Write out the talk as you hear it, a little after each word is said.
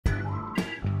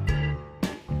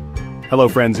Hello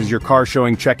friends, is your car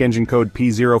showing check engine code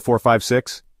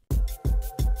P0456?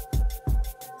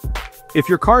 If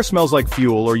your car smells like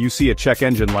fuel or you see a check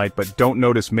engine light but don't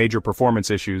notice major performance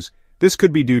issues, this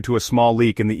could be due to a small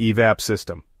leak in the EVAP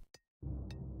system.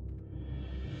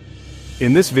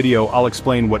 In this video, I'll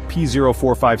explain what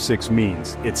P0456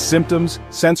 means, its symptoms,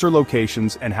 sensor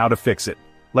locations, and how to fix it.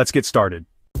 Let's get started.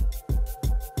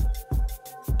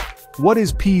 What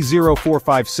is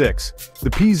P0456? The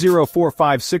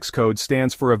P0456 code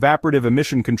stands for Evaporative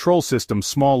Emission Control System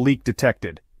Small Leak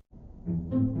Detected.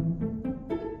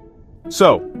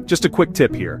 So, just a quick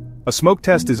tip here. A smoke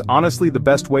test is honestly the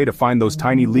best way to find those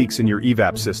tiny leaks in your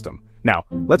EVAP system. Now,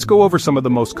 let's go over some of the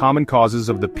most common causes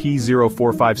of the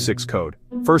P0456 code.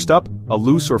 First up, a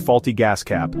loose or faulty gas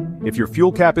cap. If your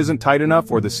fuel cap isn't tight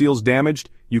enough or the seal's damaged,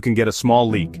 you can get a small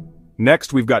leak.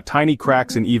 Next, we've got tiny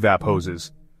cracks in EVAP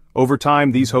hoses. Over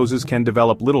time, these hoses can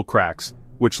develop little cracks,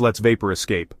 which lets vapor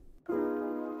escape.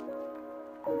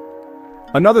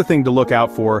 Another thing to look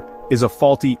out for is a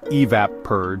faulty EVAP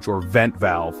purge or vent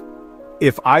valve.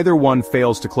 If either one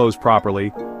fails to close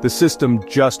properly, the system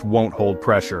just won't hold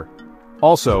pressure.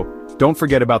 Also, don't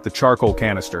forget about the charcoal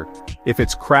canister. If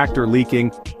it's cracked or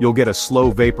leaking, you'll get a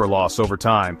slow vapor loss over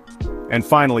time. And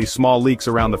finally, small leaks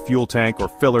around the fuel tank or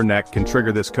filler neck can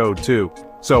trigger this code too.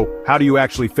 So, how do you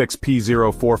actually fix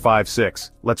P0456?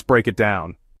 Let's break it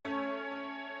down.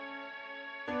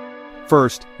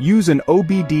 First, use an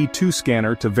OBD-II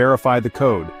scanner to verify the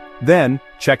code. Then,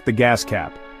 check the gas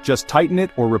cap. Just tighten it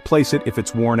or replace it if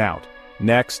it's worn out.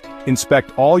 Next,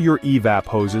 inspect all your EVAP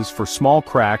hoses for small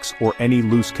cracks or any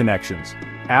loose connections.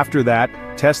 After that,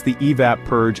 test the EVAP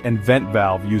purge and vent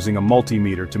valve using a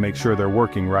multimeter to make sure they're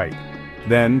working right.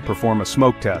 Then, perform a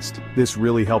smoke test. This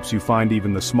really helps you find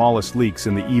even the smallest leaks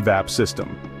in the EVAP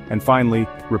system. And finally,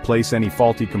 replace any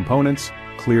faulty components,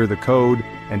 clear the code,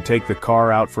 and take the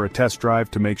car out for a test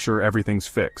drive to make sure everything's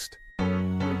fixed.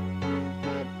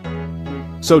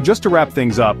 So just to wrap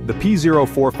things up, the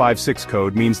P0456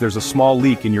 code means there's a small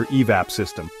leak in your EVAP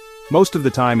system. Most of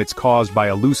the time it's caused by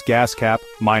a loose gas cap,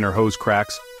 minor hose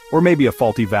cracks, or maybe a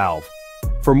faulty valve.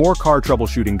 For more car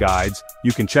troubleshooting guides,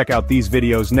 you can check out these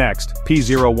videos next: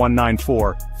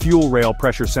 P0194, Fuel Rail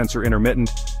Pressure Sensor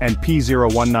Intermittent, and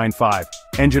P0195,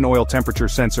 Engine Oil Temperature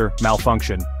Sensor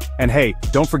Malfunction. And hey,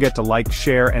 don't forget to like,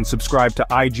 share, and subscribe to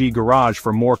IG Garage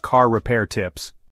for more car repair tips.